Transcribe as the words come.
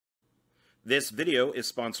This video is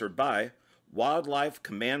sponsored by Wildlife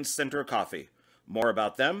Command Center Coffee. More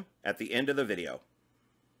about them at the end of the video.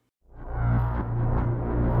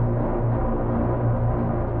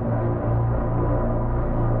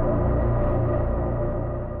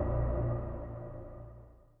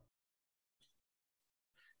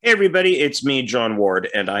 Hey everybody, it's me, John Ward,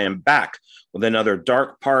 and I am back with another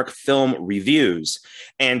Dark Park Film Reviews.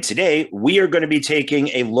 And today we are going to be taking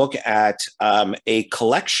a look at a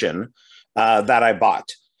collection that I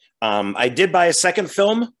bought. I did buy a second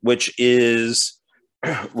film, which is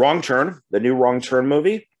Wrong Turn, the new Wrong Turn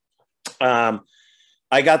movie. I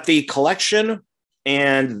got the collection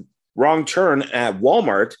and Wrong Turn at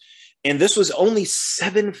Walmart, and this was only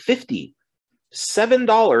 $7.50.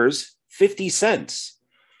 $7.50.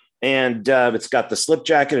 And it's got the slip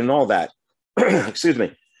jacket and all that. Excuse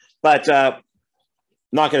me. But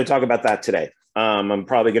not going to talk about that today. I'm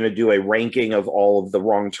probably going to do a ranking of all of the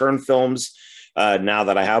Wrong Turn films now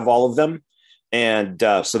that I have all of them. And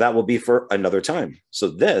so that will be for another time. So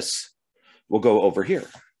this will go over here.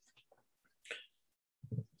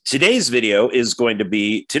 Today's video is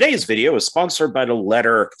sponsored by the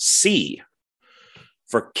letter C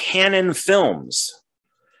for Canon Films.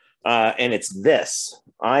 And it's this.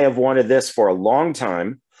 I have wanted this for a long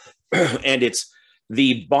time, and it's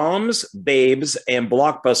the Bombs, Babes, and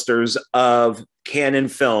Blockbusters of Canon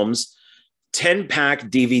Films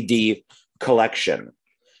 10-pack DVD collection.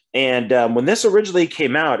 And when this originally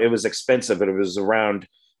came out, it was expensive. It was around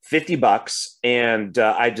 $50, and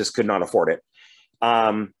I just could not afford it.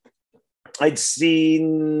 I've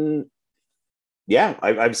seen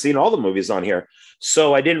all the movies on here,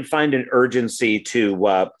 so I didn't find an urgency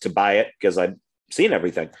to buy it because I'd seen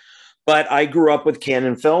everything. But I grew up with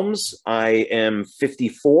Canon Films. I am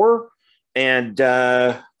 54, and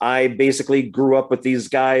I basically grew up with these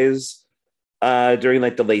guys during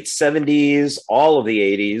like the late 70s, all of the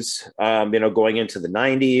 80s, going into the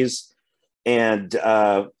 90s, and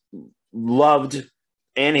loved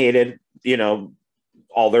and hated,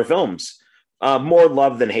 all their films. More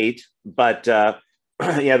love than hate, but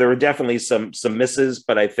yeah, there were definitely some misses,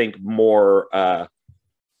 but I think more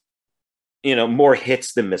more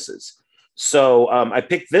hits than misses. So I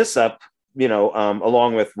picked this up,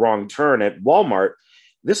 along with Wrong Turn at Walmart.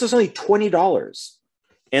 This was only $20,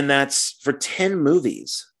 and that's for 10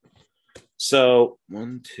 movies. So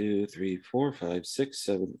 1, 2, 3, 4, 5, 6,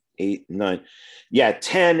 7, 8, 9. Yeah,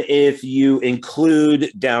 10 if you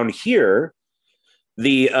include down here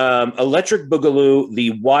the Electric Boogaloo,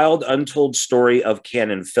 the Wild Untold Story of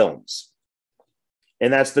Canon Films.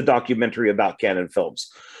 And that's the documentary about Canon Films.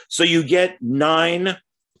 So you get 9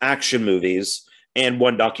 action movies and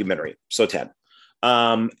 1 documentary, so 10.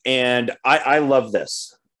 And I love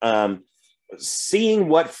this. Seeing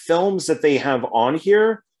what films that they have on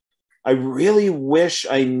here, I really wish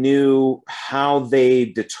I knew how they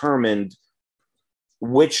determined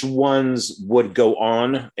which ones would go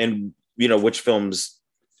on and which films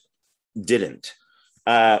didn't.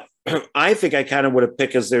 I think I kind of would have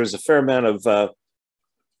picked, because there's a fair amount of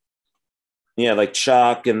like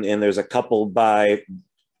Chuck, and there's a couple by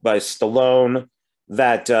Stallone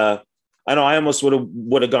that I know I almost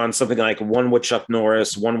would have gone something like one with Chuck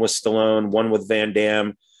Norris, one with Stallone, one with Van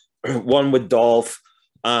Damme, one with Dolph,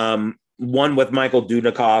 one with Michael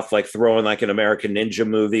Dudikoff, like throwing like an American Ninja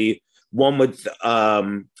movie, one with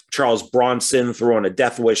Charles Bronson throwing a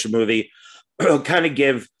Death Wish movie. Kind of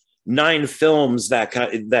give 9 films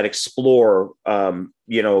that explore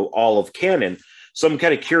all of canon. So I'm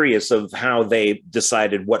kind of curious of how they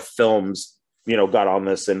decided what films got on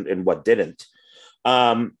this and what didn't.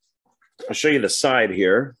 I'll show you the side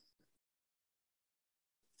here,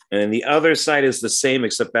 and the other side is the same,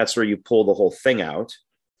 except that's where you pull the whole thing out,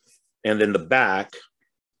 and then the back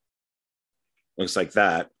looks like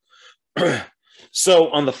that. So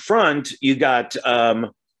on the front, you got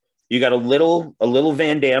a little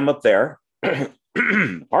Van Damme up there.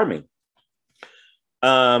 Pardon me.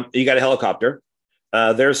 You got a helicopter.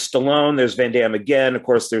 There's Stallone. There's Van Damme again. Of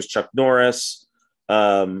course, there's Chuck Norris.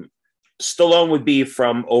 Stallone would be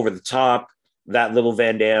from Over the Top. That little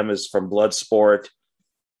Van Damme is from Bloodsport.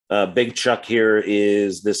 Big Chuck here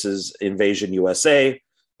this is Invasion U.S.A.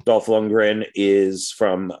 Dolph Lundgren is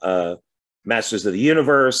from Masters of the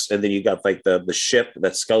Universe. And then you got like the ship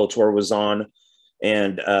that Skeletor was on.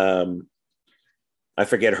 And I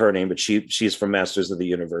forget her name, but she's from Masters of the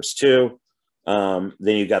Universe too. Then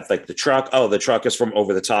you got like the truck. Oh, the truck is from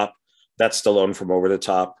Over the Top. That's Stallone from Over the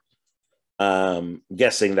Top.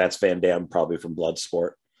 Guessing that's Van Damme, probably from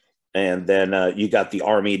Bloodsport. And then you got the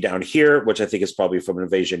army down here, which I think is probably from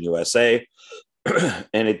Invasion USA.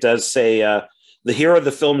 And it does say Here are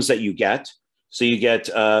the films that you get. So you get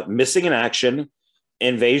Missing in Action,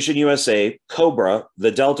 Invasion USA, Cobra,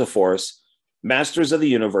 The Delta Force, Masters of the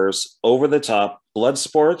Universe, Over the Top,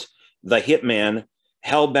 Bloodsport, The Hitman,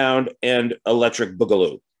 Hellbound, and Electric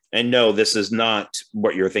Boogaloo. And no, this is not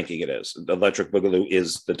what you're thinking it is. Electric Boogaloo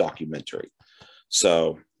is the documentary.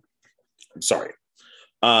 So I'm sorry.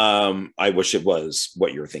 I wish it was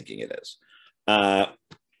what you're thinking it is.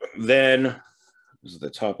 Then this is the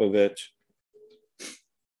top of it.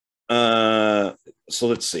 So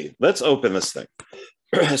let's see. Let's open this thing.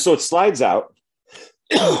 So it slides out.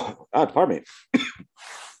 Pardon me.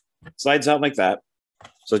 Slides out like that.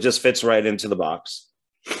 So it just fits right into the box.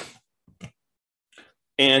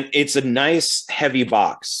 And it's a nice heavy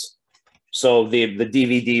box. So the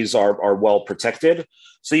DVDs are well protected.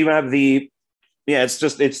 So you have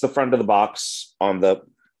it's the front of the box on the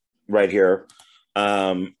right here.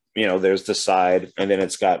 There's the side, and then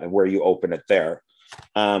it's got where you open it there.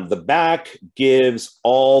 The back gives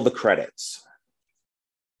all the credits.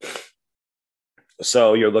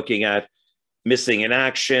 So you're looking at Missing in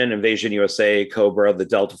Action, Invasion USA, Cobra, The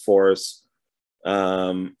Delta Force,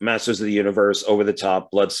 Masters of the Universe, Over the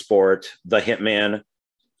Top, Bloodsport, The Hitman,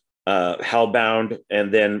 Hellbound,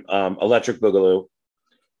 and then Electric Boogaloo.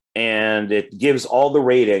 And it gives all the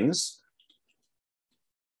ratings.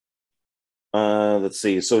 Let's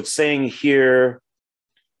see. So it's saying here,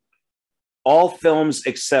 all films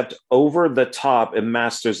except Over the Top and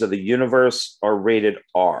Masters of the Universe are rated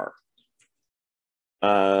R.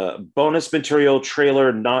 Bonus material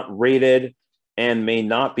trailer not rated and may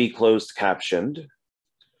not be closed captioned.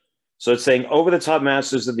 So it's saying Over the Top,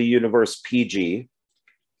 Masters of the Universe, PG.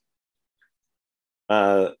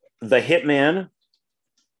 The Hitman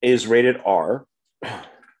is rated R.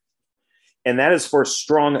 And that is for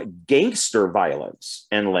strong gangster violence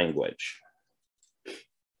and language.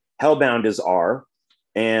 Hellbound is R,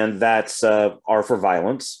 and that's R for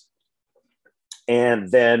violence. And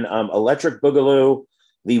then Electric Boogaloo,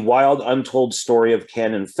 The Wild Untold Story of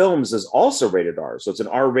Canon Films, is also rated R. So it's an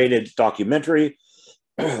R-rated documentary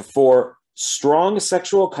for strong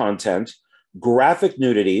sexual content, graphic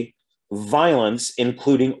nudity, violence,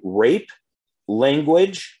 including rape,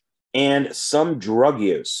 language, and some drug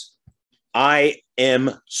use. I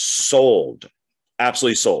am sold.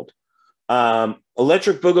 Absolutely sold.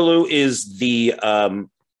 Electric Boogaloo is the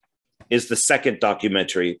second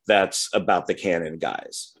documentary that's about the Canon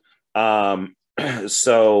guys.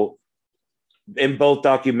 So, and both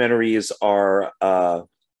documentaries are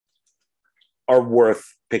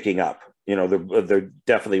worth picking up. They're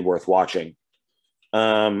definitely worth watching.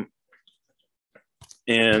 And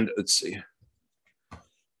let's see.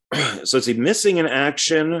 So let's see. Missing in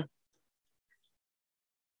Action.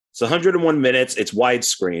 It's 101 minutes. It's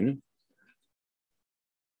widescreen.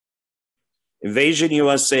 Invasion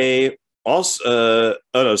USA also.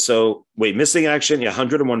 Missing Action. Yeah,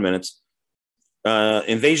 101 minutes.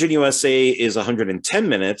 Invasion USA is 110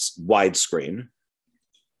 minutes widescreen.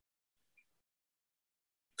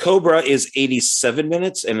 Cobra is 87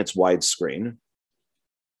 minutes and it's widescreen.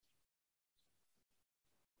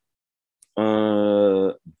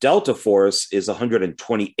 Delta Force is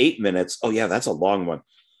 128 minutes. Oh yeah, that's a long one.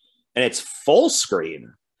 And it's full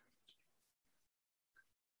screen.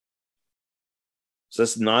 So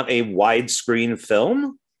it's not a widescreen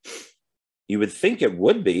film? You would think it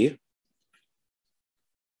would be.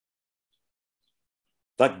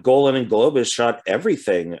 But Golan and Globus shot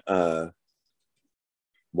everything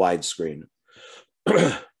widescreen.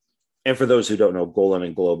 And for those who don't know, Golan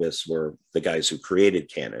and Globus were the guys who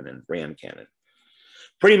created Canon and ran Canon.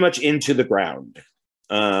 Pretty much into the ground.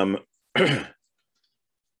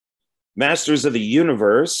 Masters of the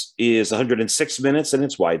Universe is 106 minutes and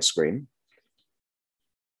it's widescreen.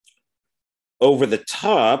 Over the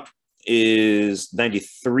Top is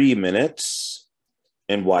 93 minutes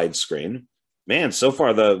and widescreen. Man, so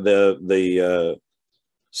far the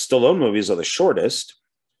Stallone movies are the shortest,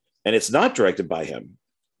 and it's not directed by him.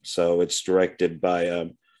 So it's directed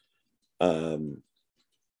by pardon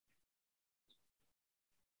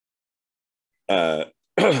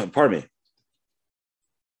me.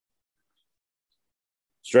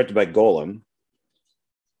 It's directed by Golan.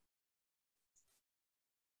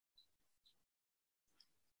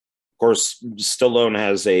 Of course, Stallone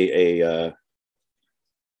has a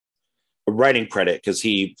writing credit because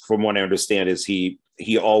he, from what I understand, is he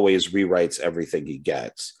always rewrites everything he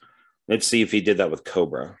gets. Let's see if he did that with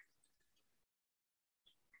Cobra.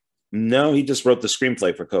 No, he just wrote the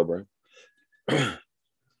screenplay for Cobra.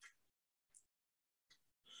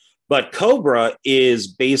 But Cobra is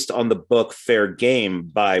based on the book Fair Game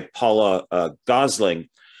by Paula Gosling.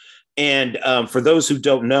 And for those who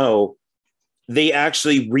don't know, they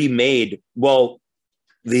actually remade, well,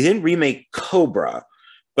 they didn't remake Cobra,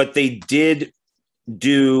 but they did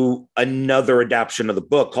do another adaptation of the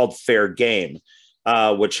book called Fair Game,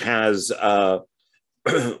 which has, I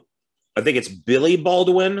think it's Billy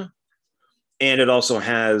Baldwin, and it also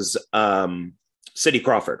has Cindy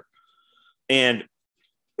Crawford. And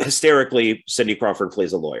hysterically, Cindy Crawford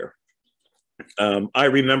plays a lawyer. I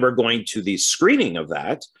remember going to the screening of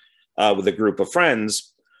that with a group of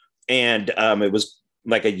friends, and it was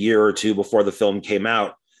like a year or two before the film came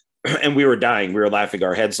out, and we were dying. We were laughing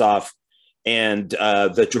our heads off, and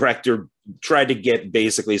the director tried to get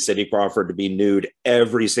basically Cindy Crawford to be nude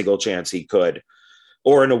every single chance he could,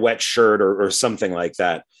 or in a wet shirt or something like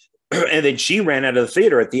that. And then she ran out of the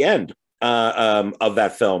theater at the end of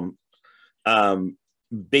that film,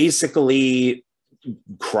 basically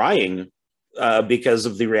crying because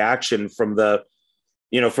of the reaction from the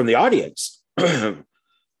audience.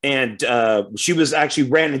 And she was actually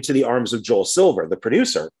ran into the arms of Joel Silver, the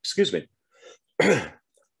producer. Excuse me.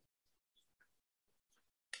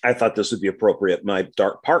 I thought this would be appropriate. My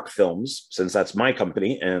Dark Park Films, since that's my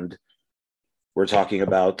company, and we're talking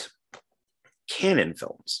about Canon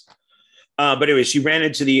Films. But anyway, she ran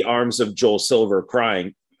into the arms of Joel Silver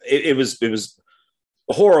crying. It was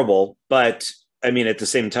horrible, but I mean, at the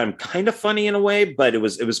same time, kind of funny in a way, but it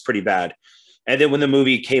was pretty bad. And then when the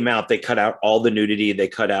movie came out, they cut out all the nudity. They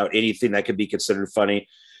cut out anything that could be considered funny.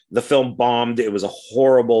 The film bombed. It was a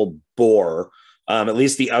horrible bore. At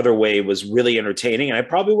least The Other Way was really entertaining. And I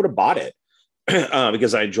probably would have bought it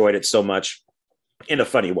because I enjoyed it so much in a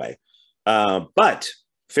funny way. But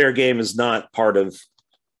Fair Game is not part of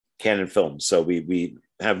Canon Films, so we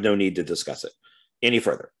have no need to discuss it any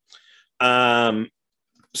further.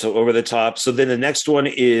 So over the top. So then the next one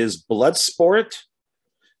is Bloodsport.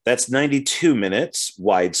 That's 92 minutes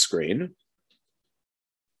widescreen.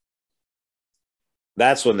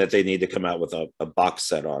 That's one that they need to come out with a box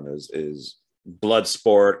set on is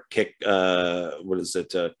Bloodsport,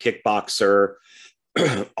 Kickboxer,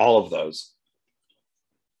 all of those.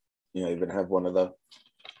 You know, even have one of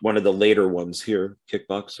the later ones here,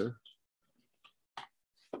 Kickboxer.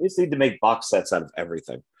 They just need to make box sets out of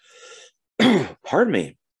everything. Pardon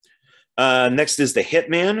me. Next is the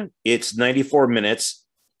Hitman. It's 94 minutes.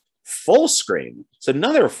 Full screen. It's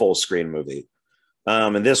another full screen movie.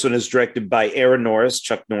 And this one is directed by Aaron Norris,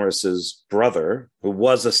 Chuck Norris's brother, who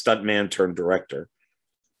was a stuntman turned director.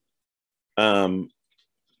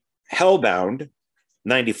 Hellbound,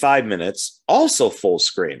 95 minutes, also full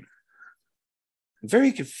screen. I'm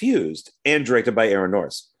very confused, and directed by Aaron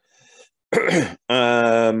Norris.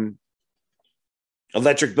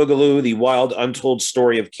 Electric Boogaloo, the wild, untold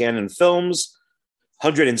story of Canon Films,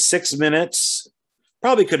 106 minutes.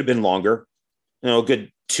 Probably could have been longer. You know, a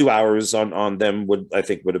good 2 hours on them would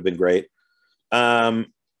have been great.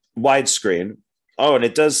 Widescreen. Oh, and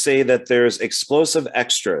it does say that there's explosive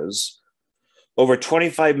extras, over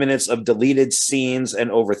 25 minutes of deleted scenes, and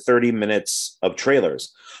over 30 minutes of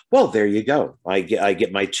trailers. Well, there you go. I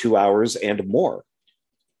get my 2 hours and more.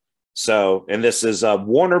 So, and this is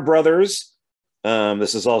Warner Brothers.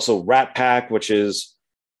 This is also Rat Pack, which is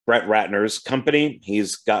Brett Ratner's company.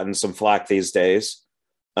 He's gotten some flack these days.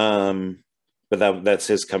 But that's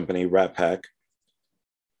his company, Rat Pack.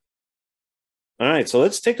 All right, so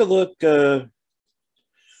let's take a look. Well,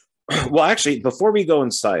 actually, before we go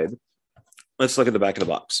inside, let's look at the back of the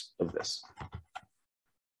box of this.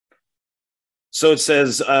 So it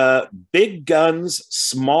says, big guns,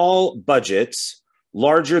 small budgets,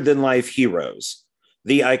 larger than life heroes.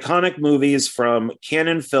 The iconic movies from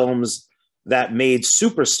Canon Films that made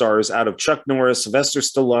superstars out of Chuck Norris, Sylvester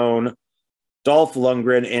Stallone, Dolph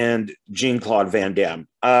Lundgren, and Jean-Claude Van Damme.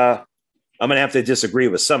 I'm going to have to disagree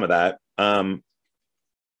with some of that.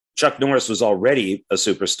 Chuck Norris was already a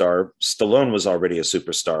superstar. Stallone was already a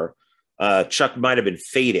superstar. Chuck might have been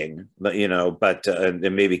fading, you know, but and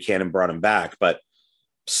maybe Cannon brought him back. But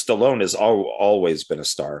Stallone has always been a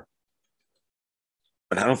star.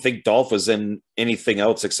 But I don't think Dolph was in anything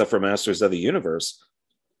else except for Masters of the Universe.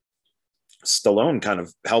 Stallone kind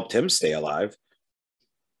of helped him stay alive.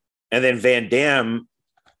 And then Van Damme,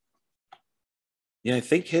 yeah, I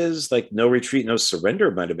think his like No Retreat, No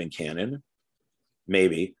Surrender might have been canon.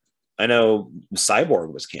 Maybe. I know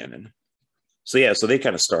Cyborg was canon. So yeah, so they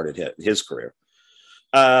kind of started his career.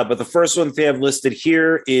 But the first one they have listed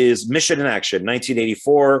here is Mission in Action,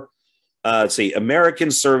 1984. Let's see,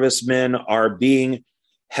 American servicemen are being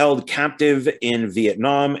held captive in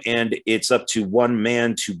Vietnam, and it's up to one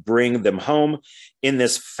man to bring them home in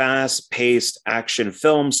this fast-paced action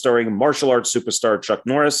film starring martial arts superstar Chuck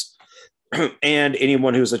Norris. And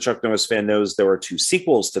anyone who's a Chuck Norris fan knows there are 2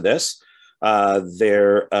 sequels to this.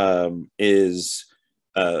 There is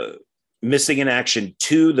Missing in Action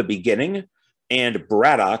 2, The Beginning, and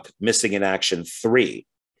Braddock, Missing in Action 3.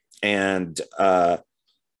 And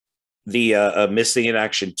the Missing in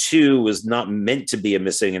Action 2 was not meant to be a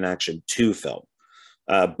Missing in Action 2 film,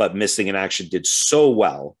 but Missing in Action did so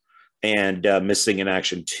well. And Missing in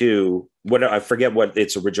Action 2, I forget what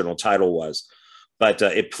its original title was, but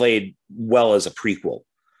it played well as a prequel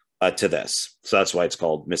to this. So that's why it's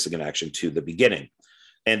called Missing in Action 2, The Beginning.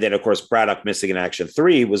 And then, of course, Braddock Missing in Action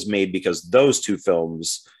 3 was made because those 2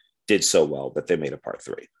 films did so well that they made a part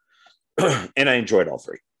 3. And I enjoyed all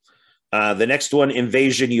 3. The next one,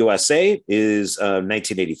 Invasion U.S.A., is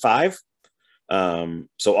 1985.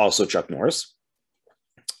 So also Chuck Norris.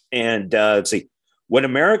 And let's see. When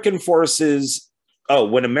American faces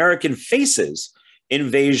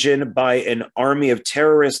invasion by an army of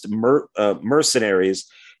terrorist mercenaries,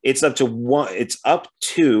 it's up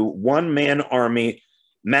to one-man army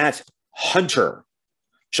Matt Hunter,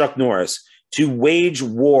 Chuck Norris, to wage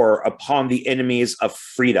war upon the enemies of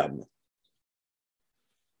freedom.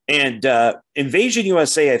 And Invasion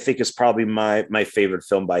USA, I think, is probably my favorite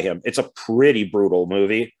film by him. It's a pretty brutal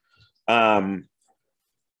movie. I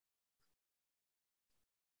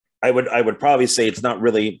would probably say it's not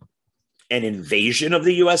really an invasion of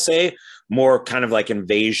the USA, more kind of like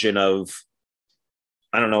invasion of,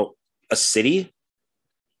 I don't know, a city,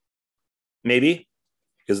 maybe,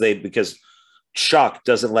 because Chuck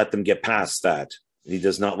doesn't let them get past that. He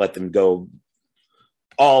does not let them go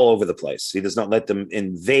all over the place. He does not let them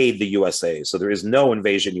invade the USA. So there is no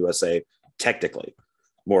Invasion USA, technically.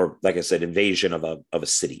 More, like I said, invasion of a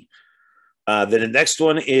city. Then the next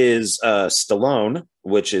one is Stallone,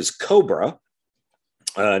 which is Cobra,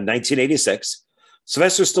 1986.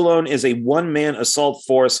 Sylvester Stallone is a one-man assault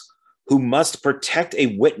force who must protect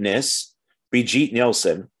a witness, Brigitte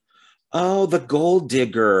Nielsen. Oh, the gold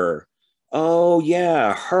digger. Oh,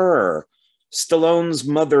 yeah, her. Stallone's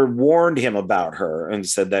mother warned him about her and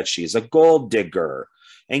said that she's a gold digger.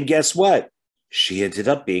 And guess what? She ended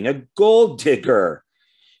up being a gold digger.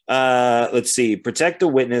 Let's see. Protect the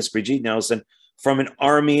witness, Brigitte Nielsen, from an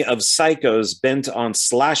army of psychos bent on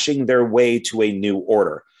slashing their way to a new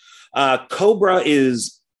order. Cobra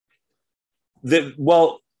is there's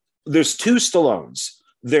 2 Stallones.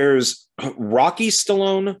 There's Rocky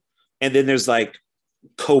Stallone, and then there's like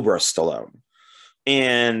Cobra Stallone.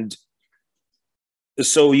 And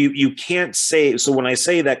so you can't say, so when I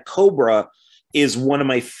say that Cobra is one of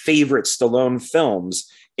my favorite Stallone films,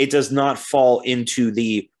 it does not fall into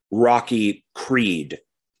the Rocky Creed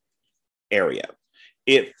area.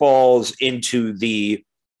 It falls into the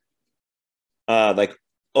like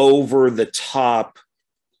over the top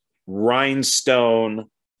rhinestone.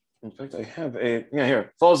 In fact, I have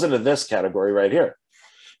here, falls into this category right here.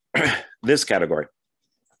 This category.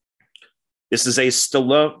 This is a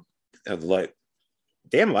Stallone light.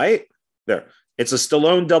 Damn light. There. It's a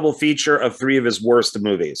Stallone double feature of 3 of his worst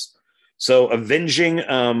movies. So Avenging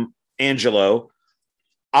Angelo,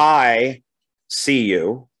 I See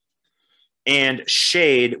You, and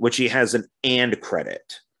Shade, which he has an and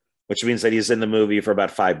credit, which means that he's in the movie for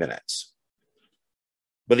about 5 minutes.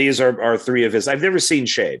 But these are 3 of his. I've never seen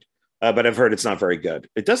Shade, but I've heard it's not very good.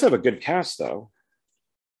 It does have a good cast, though.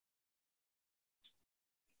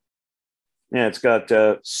 Yeah, it's got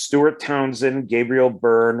Stuart Townsend, Gabriel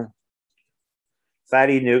Byrne,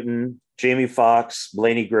 Fatty Newton, Jamie Foxx,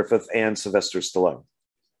 Blaney Griffith, and Sylvester Stallone.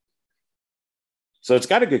 So it's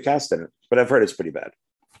got a good cast in it, but I've heard it's pretty bad.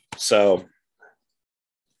 So,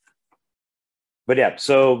 but yeah,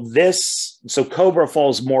 so Cobra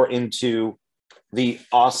falls more into the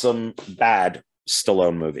awesome, bad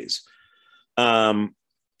Stallone movies. And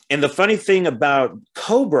the funny thing about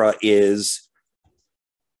Cobra is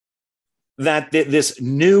that this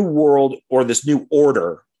new world or this new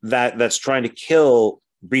order that's trying to kill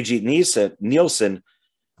Brigitte Nielsen,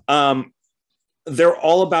 they're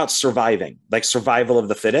all about surviving, like survival of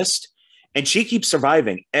the fittest. And she keeps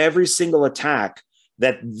surviving every single attack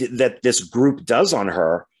that this group does on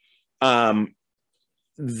her.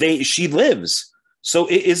 She lives. So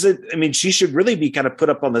she should really be kind of put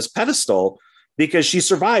up on this pedestal because she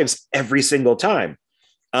survives every single time.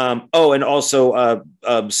 And also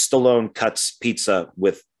Stallone cuts pizza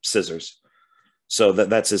with scissors. So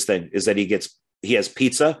that's his thing, is that he has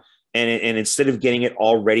pizza and instead of getting it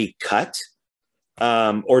already cut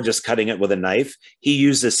or just cutting it with a knife, he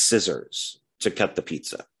uses scissors to cut the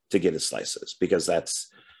pizza to get his slices, because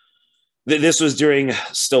this was during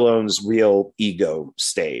Stallone's real ego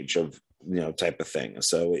stage of, type of thing.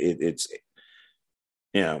 So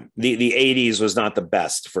You know, the 80s was not the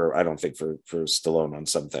best for, I don't think, for Stallone on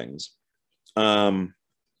some things. But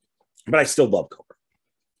I still love Cobra.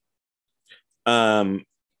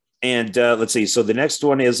 And let's see. So the next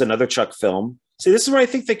one is another Chuck film. See, this is where I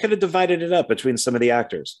think they could have divided it up between some of the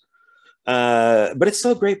actors. But it's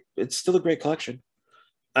still great. It's still a great collection.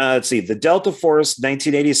 Let's see. The Delta Force,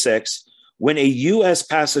 1986. When a U.S.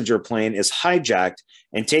 passenger plane is hijacked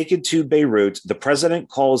and taken to Beirut, the president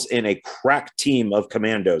calls in a crack team of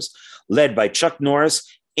commandos led by Chuck Norris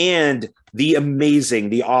and the amazing,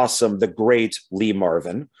 the awesome, the great Lee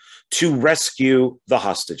Marvin to rescue the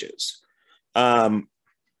hostages. And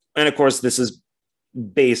of course, this is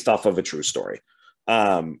based off of a true story.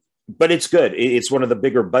 But it's good. It's one of the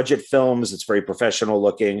bigger budget films. It's very professional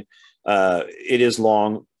looking. It is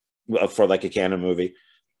long for like a Cannon movie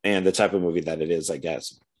and the type of movie that it is, I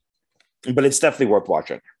guess. But it's definitely worth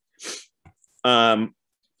watching. Then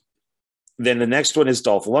the next one is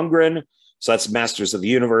Dolph Lundgren. So that's Masters of the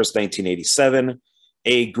Universe, 1987.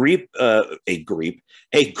 A group of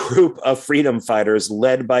freedom fighters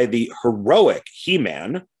led by the heroic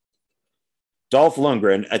He-Man, Dolph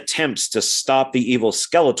Lundgren, attempts to stop the evil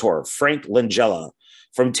Skeletor, Frank Langella,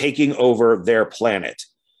 from taking over their planet.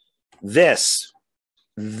 This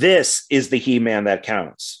is the He-Man that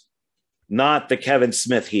counts, not the Kevin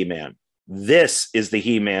Smith He-Man. This is the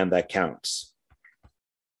He-Man that counts.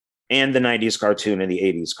 And the 90s cartoon and the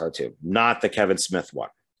 80s cartoon, not the Kevin Smith one.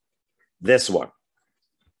 This one.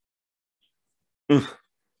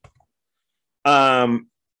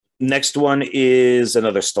 Next one is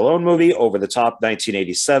another Stallone movie, Over the Top,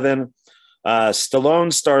 1987.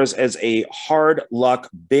 Stallone stars as a hard luck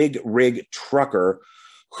big rig trucker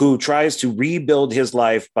who tries to rebuild his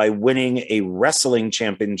life by winning a wrestling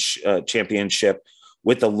championship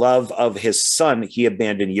with the love of his son he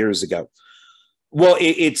abandoned years ago. Well,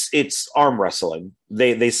 it's arm wrestling.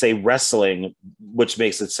 They say wrestling, which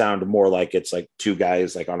makes it sound more like it's like two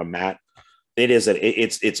guys like on a mat.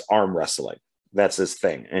 It's arm wrestling. That's his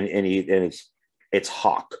thing, and it's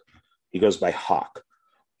Hawk. He goes by Hawk,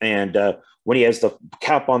 and when he has the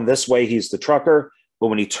cap on this way, he's the trucker. But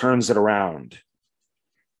when he turns it around,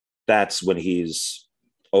 that's when he's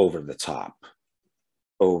over the top.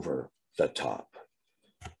 Over the top.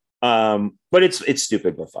 But it's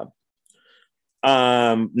stupid but fun.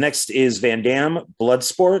 Next is Van Damme,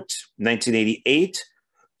 Bloodsport, 1988.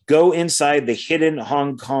 Go inside the hidden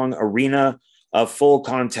Hong Kong arena of full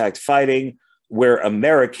contact fighting where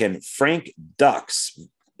American Frank Dux,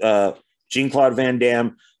 Jean-Claude Van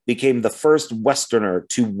Damme, became the first Westerner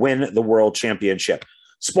to win the world championship.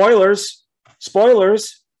 Spoilers.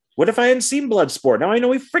 What if I hadn't seen Bloodsport? Now I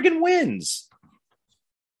know he friggin' wins.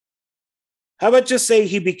 How about just say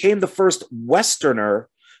he became the first Westerner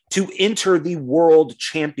to enter the world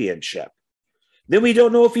championship? Then we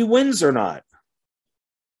don't know if he wins or not.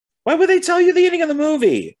 Why would they tell you the ending of the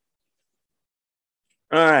movie?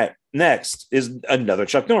 All right, next is another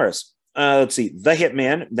Chuck Norris. Let's see, The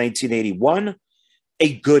Hitman, 1981,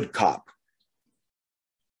 A Good Cop.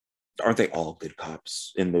 Aren't they all good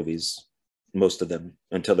cops in movies? Most of them,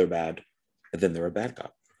 until they're bad, and then they're a bad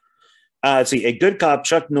cop. Let's see, A Good Cop,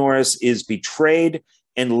 Chuck Norris is betrayed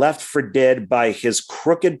and left for dead by his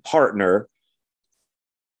crooked partner.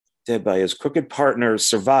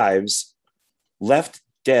 Survives. Left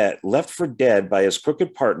for dead by his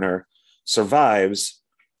crooked partner, survives.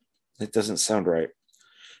 That doesn't sound right.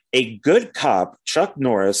 A good cop, Chuck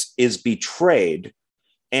Norris, is betrayed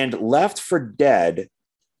and left for dead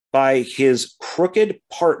by his crooked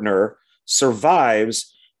partner,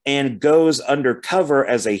 survives, and goes undercover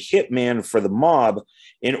as a hitman for the mob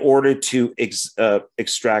in order to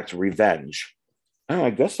extract revenge. Oh, I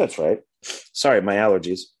guess that's right. Sorry, my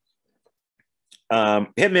allergies.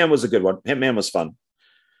 Hitman was a good one. Hitman was fun.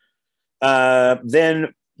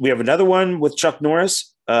 Then we have another one with Chuck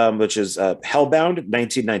Norris, which is Hellbound,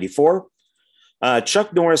 1994.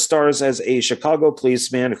 Chuck Norris stars as a Chicago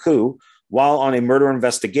policeman who, while on a murder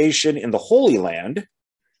investigation in the Holy Land,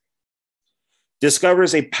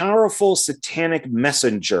 discovers a powerful satanic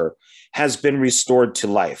messenger has been restored to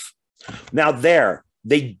life. Now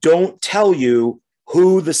they don't tell you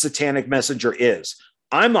who the satanic messenger is.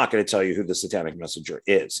 I'm not going to tell you who the satanic messenger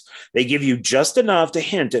is. They give you just enough to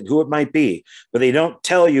hint at who it might be, but they don't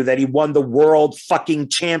tell you that he won the world fucking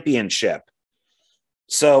championship.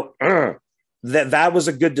 So that was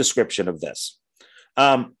a good description of this.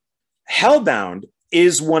 Hellbound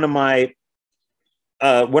is one of my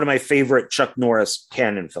favorite Chuck Norris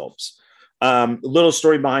canon films. A little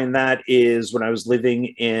story behind that is when I was living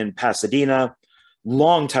in Pasadena,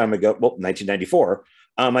 long time ago, well, 1994,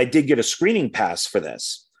 I did get a screening pass for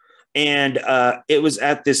this. And it was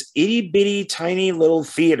at this itty bitty tiny little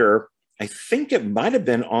theater. I think it might have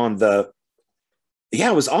been on the,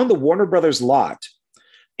 yeah, it was on the Warner Brothers lot.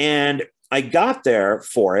 And I got there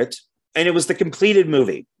for it, and it was the completed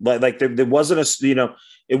movie. Like there wasn't a,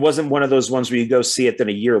 it wasn't one of those ones where you go see it, then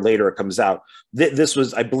a year later it comes out. This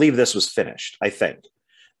was, I believe this was finished, I think.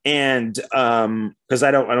 And because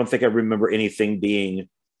I don't think I remember anything being,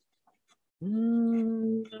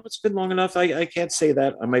 it's been long enough. I can't say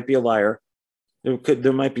that. I might be a liar.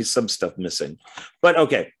 There might be some stuff missing, but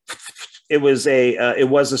okay. It was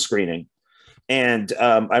a screening, and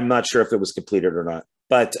I'm not sure if it was completed or not.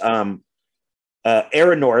 But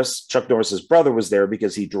Aaron Norris, Chuck Norris's brother, was there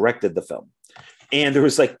because he directed the film, and there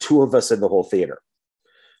was like 2 of us in the whole theater.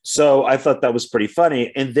 So I thought that was pretty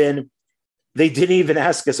funny. And then they didn't even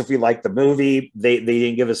ask us if we liked the movie. They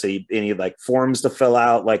didn't give us any like forms to fill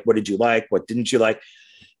out. Like, what did you like? What didn't you like?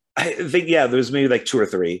 I think, yeah, there was maybe like 2 or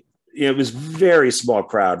 3. It was very small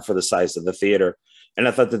crowd for the size of the theater. And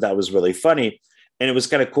I thought that was really funny. And it was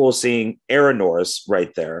kind of cool seeing Aaron Norris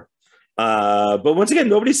right there. But once again,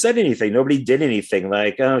 nobody said anything. Nobody did anything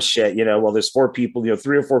like, oh shit, well, there's 4 people,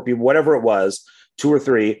 3 or 4 people, whatever it was, 2 or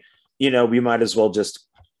 3, we might as well just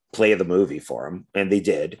play the movie for them. And they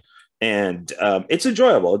did. And it's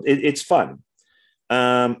enjoyable. It's fun.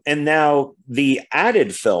 And now the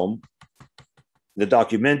added film, the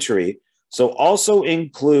documentary, so also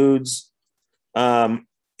includes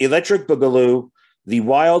Electric Boogaloo, The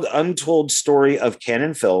Wild Untold Story of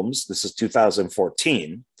Cannon Films. This is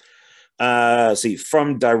 2014.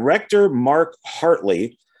 From director Mark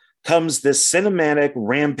Hartley comes this cinematic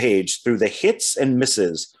rampage through the hits and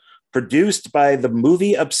misses produced by the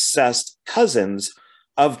movie-obsessed cousins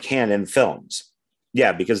of Cannon Films.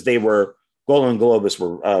 Yeah, because they were, Golden Globus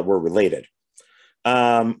were related.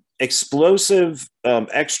 Explosive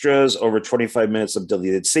extras, over 25 minutes of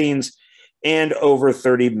deleted scenes, and over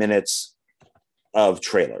 30 minutes of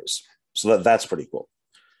trailers. So that's pretty cool.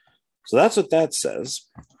 So that's what that says.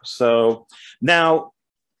 So now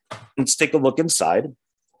let's take a look inside.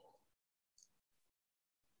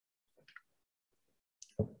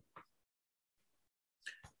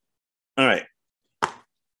 All right.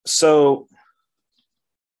 So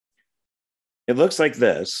it looks like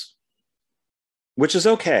this, which is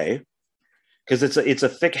okay because it's a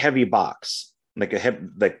thick, heavy box, like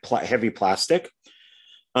heavy plastic.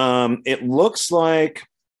 It looks like,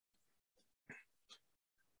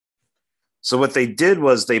 so what they did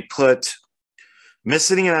was they put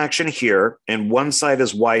Missing in Action here, and one side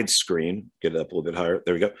is widescreen. Get it up a little bit higher.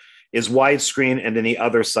 There we go. Is widescreen, and then the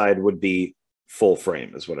other side would be full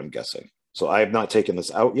frame, is what I'm guessing. So I have not taken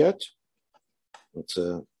this out yet. Let's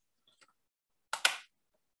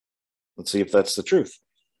see if that's the truth.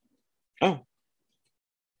 Oh.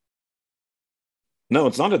 No,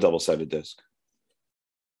 it's not a double-sided disc.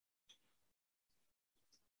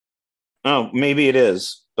 Oh, maybe it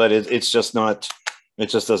is, but it's just not, it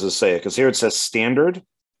just doesn't say it, because here it says standard,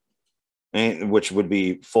 which would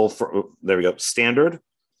be there we go, standard,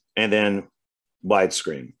 and then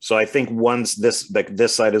widescreen. So I think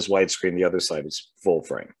this side is widescreen, the other side is full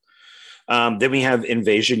frame. Then we have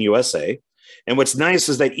Invasion USA. And what's nice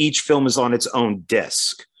is that each film is on its own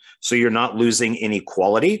disc. So you're not losing any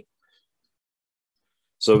quality.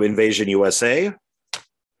 So Invasion USA,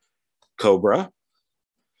 Cobra,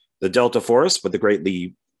 the Delta Force with the great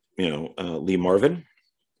Lee Marvin,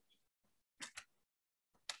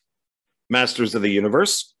 Masters of the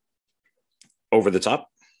Universe, Over the Top,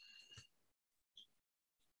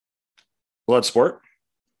 Bloodsport,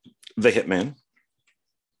 The Hitman,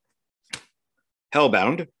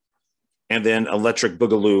 Hellbound, and then Electric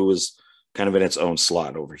Boogaloo is kind of in its own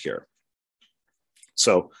slot over here.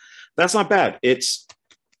 So that's not bad. It's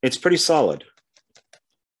pretty solid.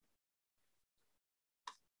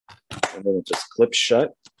 And then it just clips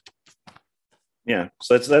shut. Yeah,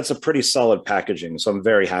 so that's a pretty solid packaging. So I'm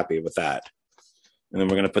very happy with that. And then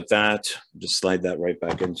we're going to put that, just slide that right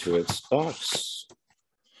back into its box.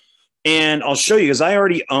 And I'll show you, because I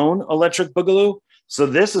already own Electric Boogaloo. So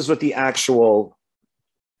this is what the actual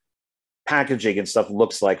packaging and stuff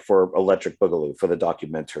looks like for Electric Boogaloo, for the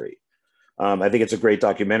documentary. I think it's a great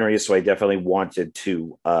documentary, so I definitely wanted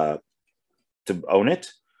to own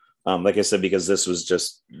it. Like I said, because this was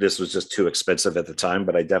just too expensive at the time,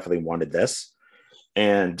 but I definitely wanted this.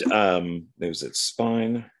 And there's its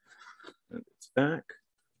spine and its back.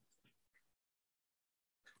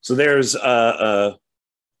 So there's Golem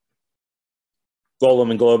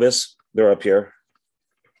and Globus. They're up here.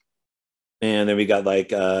 And then we got like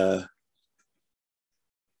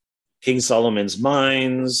King Solomon's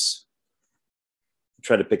Mines.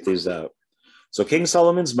 Try to pick these out. So King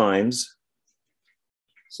Solomon's Mines.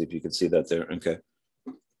 See if you can see that there. Okay.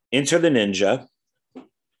 Enter the Ninja.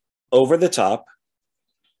 Over the Top.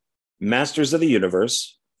 Masters of the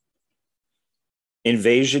Universe.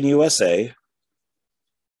 Invasion USA.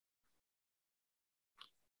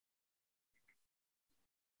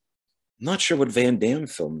 Not sure what Van Damme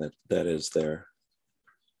film that is there.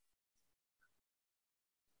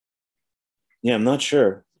 Yeah, I'm not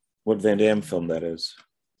sure what Van Damme film that is.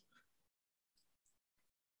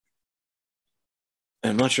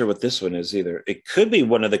 I'm not sure what this one is either. It could be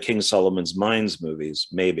one of the King Solomon's Mines movies,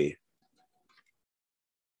 maybe.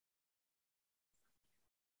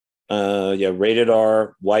 Yeah, rated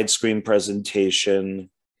R, widescreen presentation,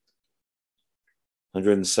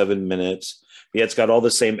 107 minutes. Yeah, it's got all the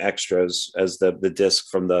same extras as the disc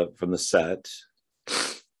from the set.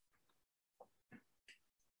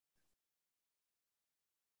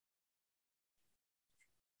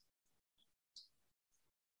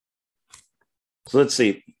 So let's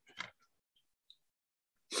see.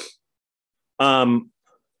 So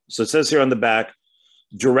it says here on the back,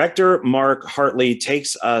 director Mark Hartley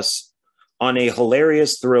takes us on a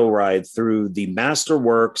hilarious thrill ride through the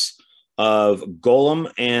masterworks of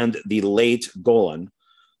Golem and the late Golan,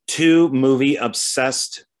 two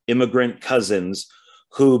movie-obsessed immigrant cousins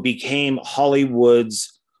who became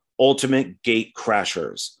Hollywood's ultimate gate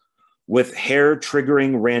crashers. With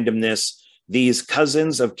hair-triggering randomness, these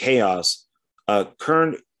cousins of chaos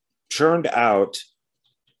churned out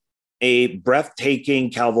a breathtaking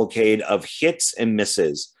cavalcade of hits and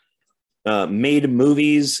misses, made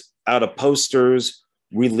movies out of posters,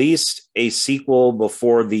 released a sequel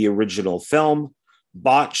before the original film,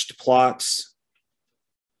 botched plots,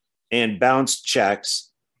 and bounced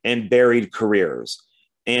checks, and buried careers.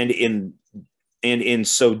 And in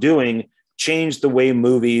so doing, changed the way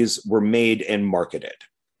movies were made and marketed.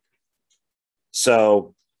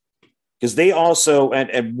 So, because they also,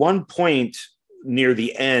 at one point near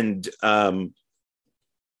the end,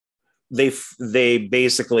 they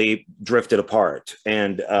basically drifted apart,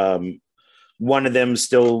 and one of them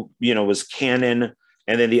still, was canon,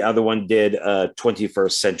 and then the other one did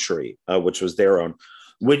 21st Century, which was their own,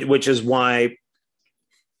 which is why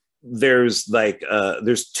there's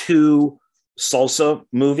two salsa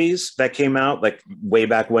movies that came out like way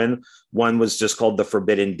back when. One was just called The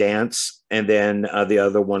Forbidden Dance, and then the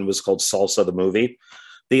other one was called Salsa the Movie,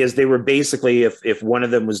 because they were basically, if one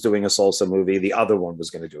of them was doing a salsa movie, the other one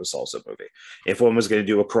was going to do a salsa movie. If one was going to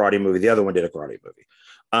do a karate movie, the other one did a karate movie.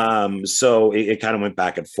 So it kind of went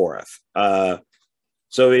back and forth.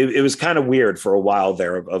 So it was kind of weird for a while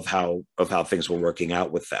there of how things were working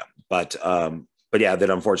out with them. But yeah,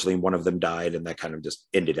 then unfortunately one of them died, and that kind of just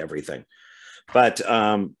ended everything. But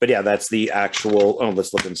yeah, that's the actual. Oh,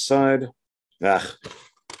 let's look inside.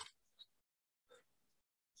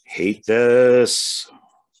 Hate this.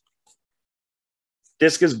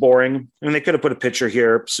 Disc is boring. I mean, they could have put a picture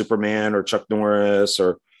here, Superman or Chuck Norris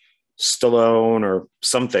or Stallone or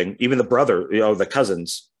something. Even the brother, the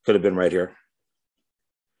cousins could have been right here.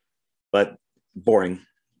 But boring.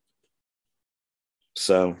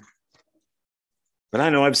 So, but I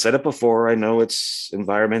know I've said it before. I know it's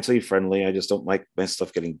environmentally friendly. I just don't like my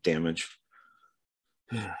stuff getting damaged.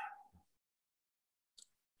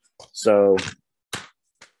 So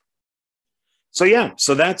yeah.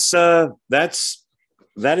 So that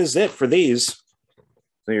is it for these.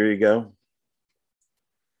 There you go.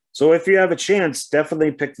 So if you have a chance,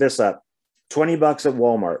 definitely pick this up. $20 at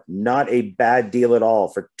Walmart. Not a bad deal at all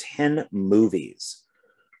for 10 movies.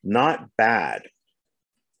 Not bad.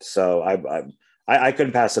 So I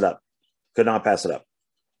couldn't pass it up. Could not pass it up.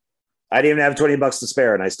 I didn't even have $20 to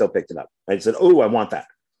spare, and I still picked it up. I said, "Oh, I want that."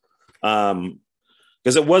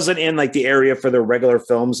 Because it wasn't in like the area for the regular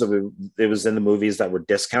films. It was in the movies that were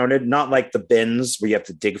discounted, not like the bins where you have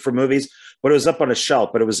to dig for movies, but it was up on a shelf,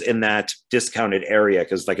 but it was in that discounted area.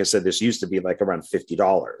 Because like I said, this used to be like around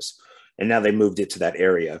 $50, and now they moved it to that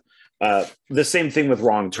area. The same thing with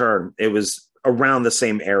Wrong Turn. It was around the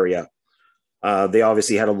same area. They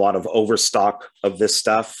obviously had a lot of overstock of this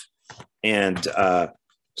stuff. And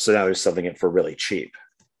so now they're selling it for really cheap.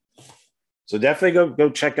 So definitely go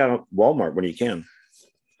check out Walmart when you can.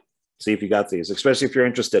 See if you got these, especially if you're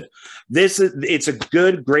interested. It's a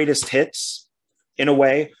good greatest hits in a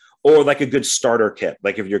way, or like a good starter kit.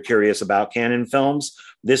 Like if you're curious about canon films,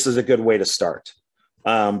 this is a good way to start.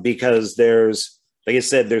 Because like I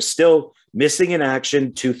said, there's still Missing in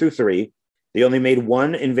Action 2 through 3. They only made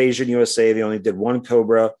one Invasion USA. They only did one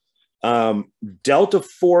Cobra. Delta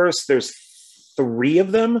Force, there's 3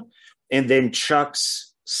 of them. And then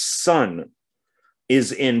Chuck's son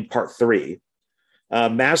is in part 3.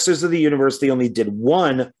 Masters of the Universe, they only did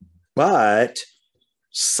one, but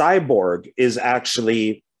Cyborg is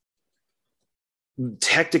actually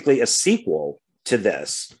technically a sequel to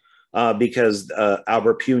this because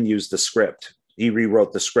Albert Pune used the script. He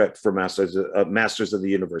rewrote the script for Masters of the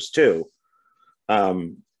Universe 2,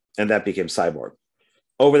 and that became Cyborg.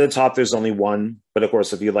 Over the Top, there's only one, but of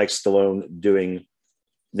course, if you like Stallone doing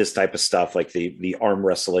this type of stuff, like the arm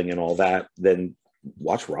wrestling and all that, then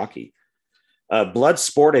watch Rocky.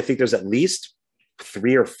 Bloodsport, I think there's at least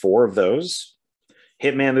 3 or 4 of those.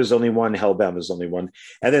 Hitman, there's only one. Hellbound, there's only one.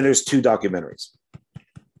 And then there's 2 documentaries.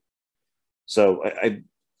 So I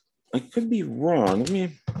could be wrong. Let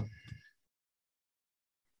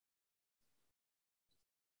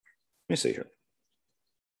me see here.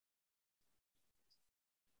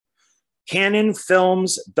 Canon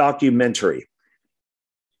Films documentary.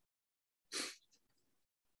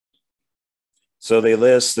 So they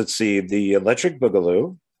list, let's see, the Electric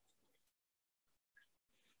Boogaloo.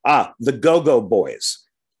 The Go-Go Boys.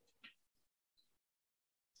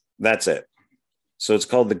 That's it. So it's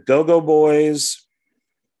called the Go-Go Boys.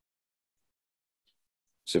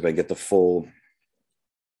 See if I get the full.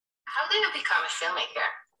 How did you become a filmmaker?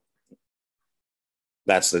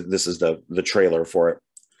 This is the trailer for it.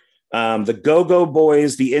 The Go-Go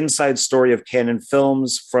Boys, the inside story of Canon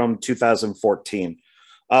Films from 2014.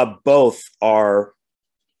 Both are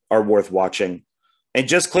worth watching. And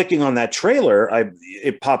just clicking on that trailer,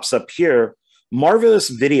 it pops up here. Marvelous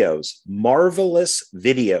Videos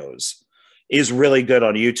is really good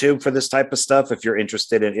on YouTube for this type of stuff. If you're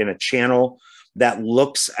interested in a channel that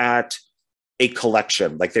looks at a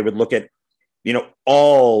collection, like they would look at,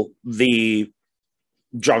 all the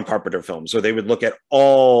John Carpenter films, or they would look at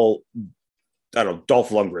all, I don't know,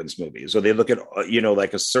 Dolph Lundgren's movies, or they look at,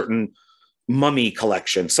 like a certain mummy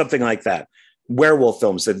collection, something like that. Werewolf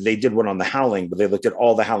films, that they did one on The Howling, but they looked at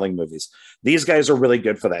all the Howling movies. These guys are really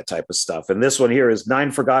good for that type of stuff. And this one here is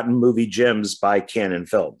 9 Forgotten Movie Gems by Canon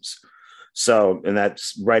Films. So, and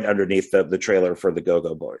that's right underneath the trailer for the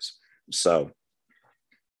Go-Go Boys. So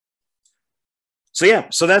yeah,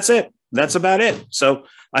 so that's it. That's about it. So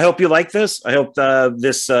I hope you like this. I hope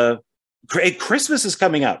Christmas is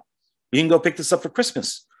coming up. You can go pick this up for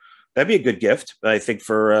Christmas. That'd be a good gift, I think,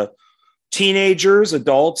 for teenagers,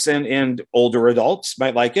 adults, and older adults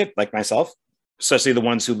might like it, like myself, especially the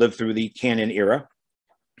ones who lived through the Canon era.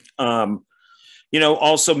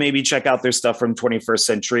 Also maybe check out their stuff from 21st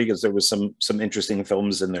Century, because there was some interesting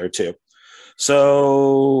films in there too.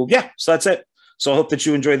 So yeah, so that's it. So I hope that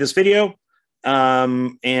you enjoyed this video,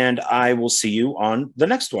 and I will see you on the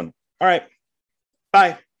next one. All right,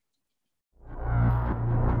 bye.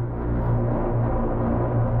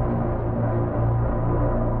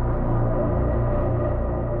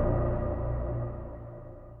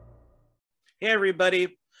 Hey,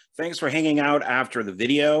 everybody. Thanks for hanging out after the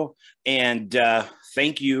video. And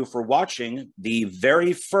thank you for watching the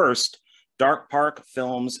very first Dark Park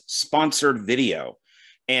Films sponsored video.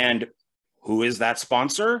 And who is that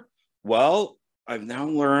sponsor? Well, I've now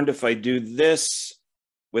learned if I do this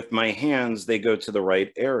with my hands, they go to the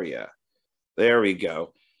right area. There we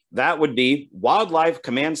go. That would be Wildlife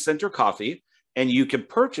Command Center Coffee. And you can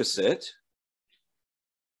purchase it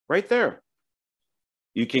right there.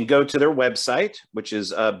 You can go to their website, which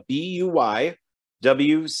is BUYWCC.com,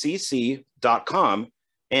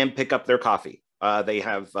 and pick up their coffee. They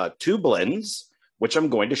have 2 blends, which I'm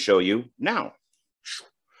going to show you now.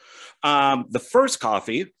 The first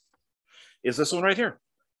coffee is this one right here.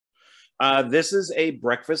 This is a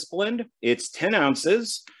breakfast blend. It's 10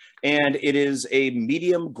 ounces, and it is a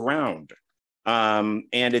medium ground. And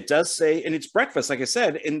it does say, and it's breakfast, like I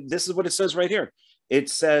said, and this is what it says right here. It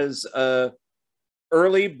says,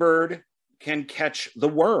 early bird can catch the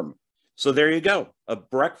worm. So there you go. A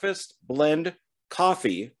breakfast blend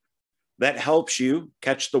coffee that helps you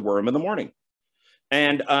catch the worm in the morning.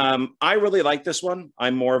 And I really like this one.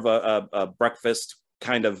 I'm more of a breakfast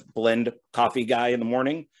kind of blend coffee guy in the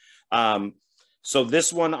morning. So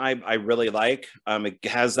this one I really like. It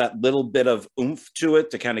has that little bit of oomph to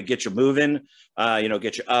it to kind of get you moving,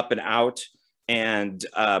 get you up and out. And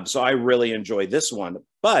so I really enjoy this one.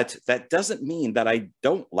 But that doesn't mean that I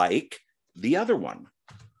don't like the other one,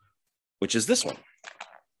 which is this one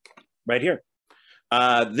right here.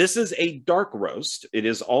 This is a dark roast. It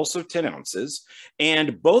is also 10 ounces.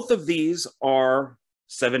 And both of these are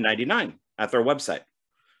 $7.99 at their website.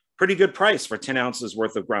 Pretty good price for 10 ounces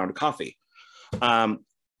worth of ground coffee.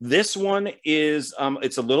 This one is,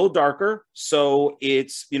 it's a little darker. So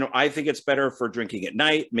it's, I think it's better for drinking at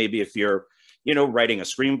night. Maybe if you're, writing a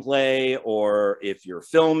screenplay, or if you're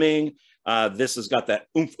filming, this has got that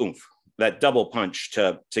oomph oomph. double punch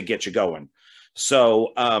to get you going.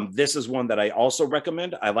 So this is one that I also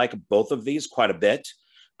recommend. I like both of these quite a bit,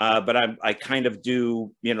 but I kind of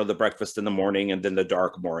do, you know, the breakfast in the morning and then the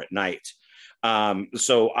dark more at night.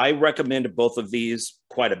 So I recommend both of these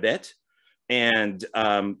quite a bit. And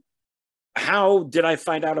how did I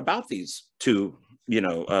find out about these two, you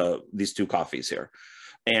know, these two coffees here?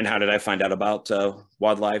 And how did I find out about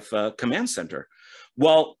Wildlife Command Center?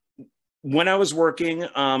 Well, when I was working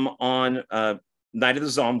on Night of the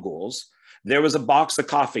Zomghouls, there was a box of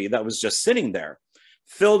coffee that was just sitting there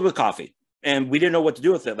filled with coffee. And we didn't know what to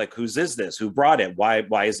do with it. Like, whose is this? Who brought it?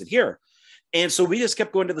 Why is it here? And so we just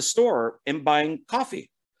kept going to the store and buying coffee.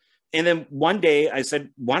 And then one day I said,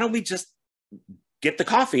 why don't we just get the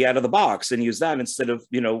coffee out of the box and use that instead of,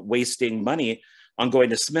 you know, wasting money on going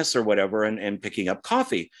to Smith's or whatever and picking up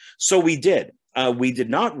coffee. So we did. We did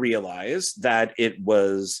not realize that it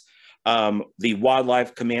was the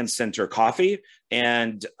Wildlife Command Center coffee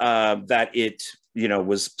and that it, you know,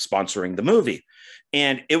 was sponsoring the movie.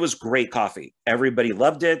 And it was great coffee. Everybody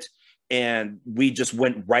loved it. And we just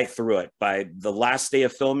went right through it. By the last day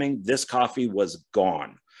of filming, this coffee was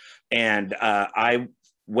gone. And I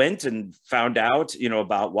went and found out, you know,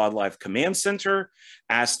 about Wildlife Command Center,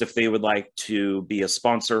 asked if they would like to be a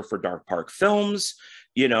sponsor for Dark Park Films,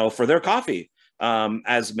 you know, for their coffee.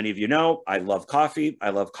 As many of you know, I love coffee.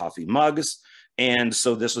 I love coffee mugs. And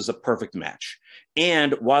so this was a perfect match.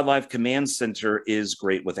 And Wildlife Command Center is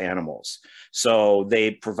great with animals. So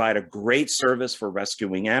they provide a great service for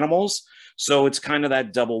rescuing animals. So it's kind of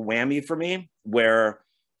that double whammy for me, where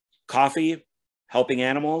coffee, helping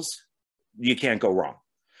animals, you can't go wrong.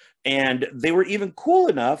 And they were even cool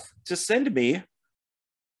enough to send me,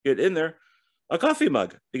 get in there, a coffee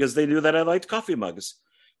mug, because they knew that I liked coffee mugs.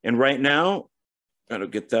 And right now, I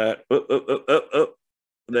don't get that. A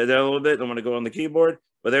little bit. I'm going to go on the keyboard,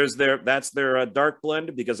 but that's their dark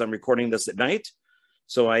blend, because I'm recording this at night.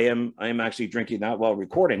 So I am actually drinking that while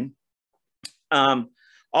recording.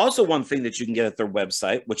 Also, one thing that you can get at their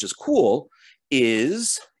website, which is cool,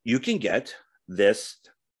 is you can get this.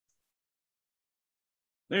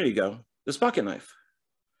 There you go. This pocket knife,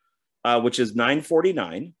 which is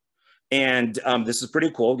 $9.49. And this is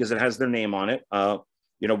pretty cool because it has their name on it.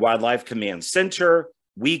 You know, Wildlife Command Center,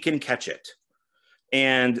 we can catch it.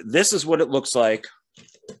 And this is what it looks like.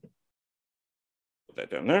 Put that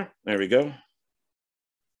down there. There we go.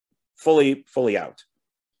 Fully out.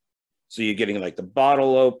 So you're getting like the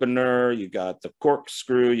bottle opener, you got the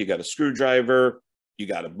corkscrew, you got a screwdriver, you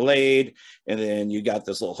got a blade, and then you got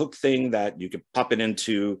this little hook thing that you could pop it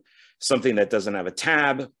into something that doesn't have a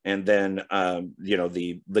tab, and then you know,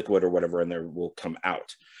 the liquid or whatever in there will come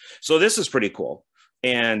out. So this is pretty cool.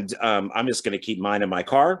 And I'm just going to keep mine in my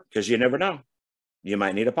car because you never know. You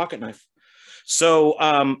might need a pocket knife.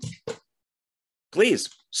 So please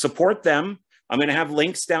support them. I'm going to have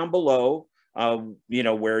links down below, you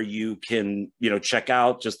know, where you can, you know, check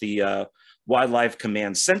out just the Wildlife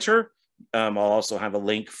Command Center. I'll also have a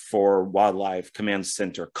link for Wildlife Command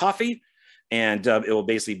Center coffee. And it will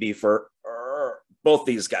basically be for both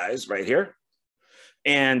these guys right here.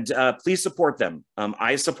 And please support them.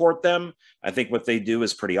 I support them. I think what they do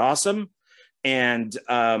is pretty awesome. And,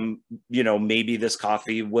 you know, maybe this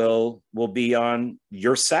coffee will be on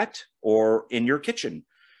your set or in your kitchen.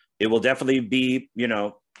 It will definitely be, you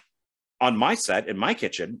know, on my set, in my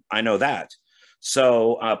kitchen. I know that.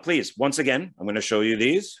 So please, once again, I'm going to show you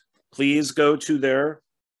these. Please go to their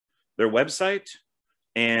website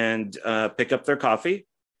and pick up their coffee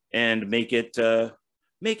and make it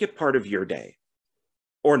part of your day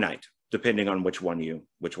or night, depending on which one you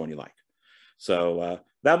like. So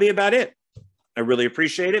that'll be about it. I really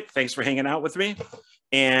appreciate it. Thanks for hanging out with me.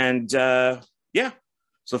 And yeah,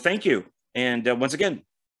 so thank you. And once again,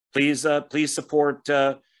 please support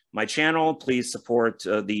my channel. Please support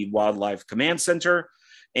the Wildlife Command Center.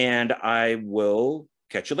 And I will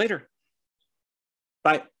catch you later.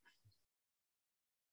 Bye.